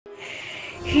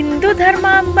हिंदू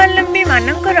धर्मावलंबी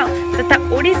मानकर तथा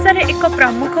ओडिशा रे एक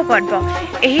प्रमुख पर्व।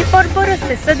 एही पर्वर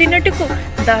शेष दिनटी को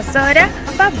दशहरा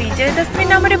बा विजयदशमी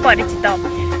नाम परिचित।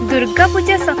 दुर्गा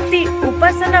पूजा शक्ति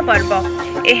उपासना पर्व।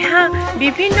 यहाँ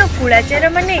विभिन्न कुलाचार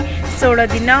माने 16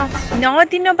 दिन 9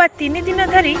 दिन बा 3 दिन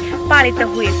धरी पालित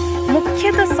हुए।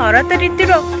 मुख्यतः शरत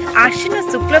ऋतुर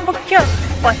आश्विन शुक्ल पक्ष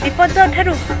प्रतिपद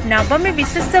ठारू नवमी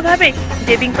विशेष भावे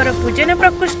देवींकर पूजन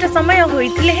प्रकृष्ट समय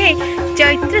होइथिले हे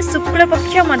चैत्र शुक्ल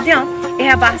पक्ष मध्य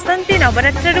यह बासंती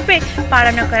नवरात्र रूपे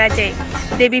पालन करा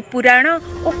जाए। देवी पुराण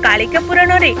और कालिका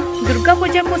पुराण रे दुर्गा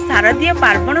पूजा को शारदीय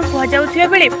पार्वण कहा जाउथिबा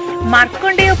बेले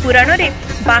मार्कंडेय पुराण रे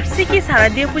वार्षिकी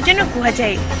शारदीय पूजन कहा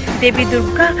जाए। देवी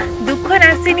दुर्गा दुख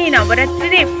नाशिनी नवरात्रि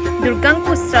रे दुर्गा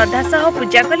को श्रद्धा सह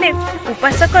पूजा कले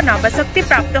उपासक नवशक्ति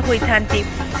प्राप्त होइथांती।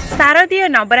 शारदीय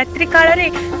नवरात्रि काल रे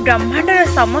ब्रह्मांडर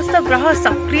समस्त ग्रह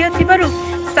सक्रिय थिबारु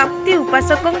शक्ति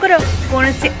उपासकंकर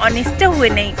कोनोसी अनिष्ट हुए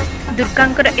नहीं।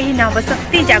 दुर्गांकर एही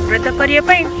नवशक्ति जागृत करिया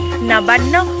पई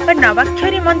नवान्न और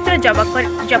नवाक्षरी मंत्र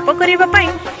जप करिबा पई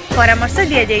परामर्श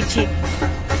दिया जायछि।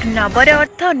 नवर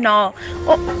अर्थ न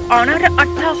और अणर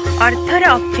अर्थ अर्थर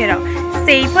अक्षर।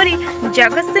 सेहीपरि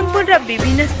जगतसिंहपुर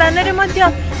विभिन्न स्थान रे मध्य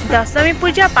दशमी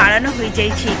पूजा पालन होई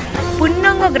जायछि।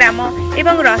 पुन्नंग ग्राम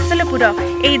एवं रसलपुर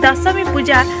एही दशमी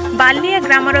पूजा बालिया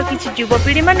ग्रामर किछि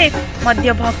युवपीढ़ी माने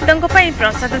मध्य भक्तंक पई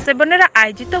प्रसाद सेवन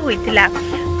आयोजित होइतिला।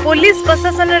 पुलिस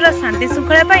प्रशासन शांति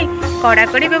श्रृंखला पई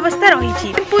कड़ाकड़ी व्यवस्था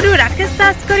रही। पूर्व राकेश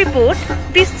दास का रिपोर्ट,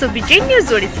 विश्वविजयी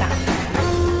न्यूज ओडिशा।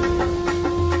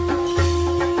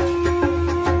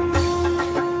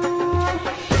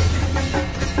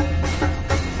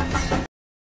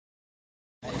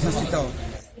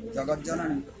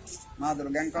 जगज्जननी माँ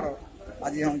दुर्गांकर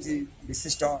आज हूँ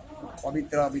विशिष्ट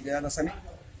पवित्र विजया दशमी।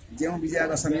 जो विजया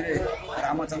दशमी रे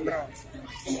रामचंद्र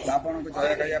रावण को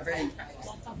जय करने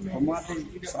होमती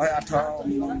 108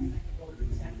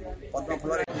 पद्म फल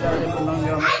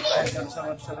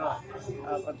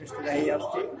प्रतिष्ठित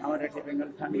होमर ये बेंगल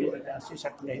फैमिली आसी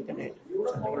सेटल होते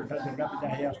दुर्गा पूजा हो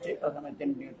प्रथम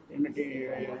 3टी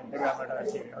दुर्गा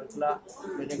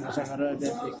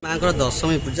माँ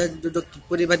दशमी पूजा जो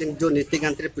किपरि जो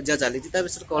नीतिकांति पूजा चली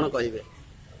विषय कौन कहे?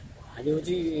 आज हूँ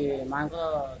माँ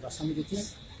दशमी तिथि।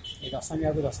 ये दशमी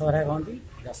आपको दशहरा कहती।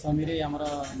 दशमी रे आमर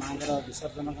माँ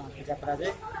विसर्जन पूजा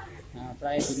कराए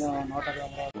प्राय दिन 9टा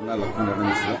लक्ष्मी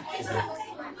मिश्र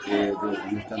ये जो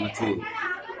अनुष्ठान अच्छे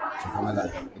छठमेला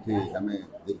ये आम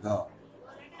दीर्घ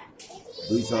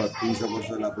 200-300 वर्ष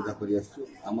है पूजा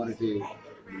करमर ये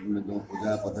जो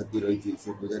पूजा पद्धति रही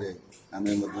से पूजा आम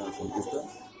संतुष्ट।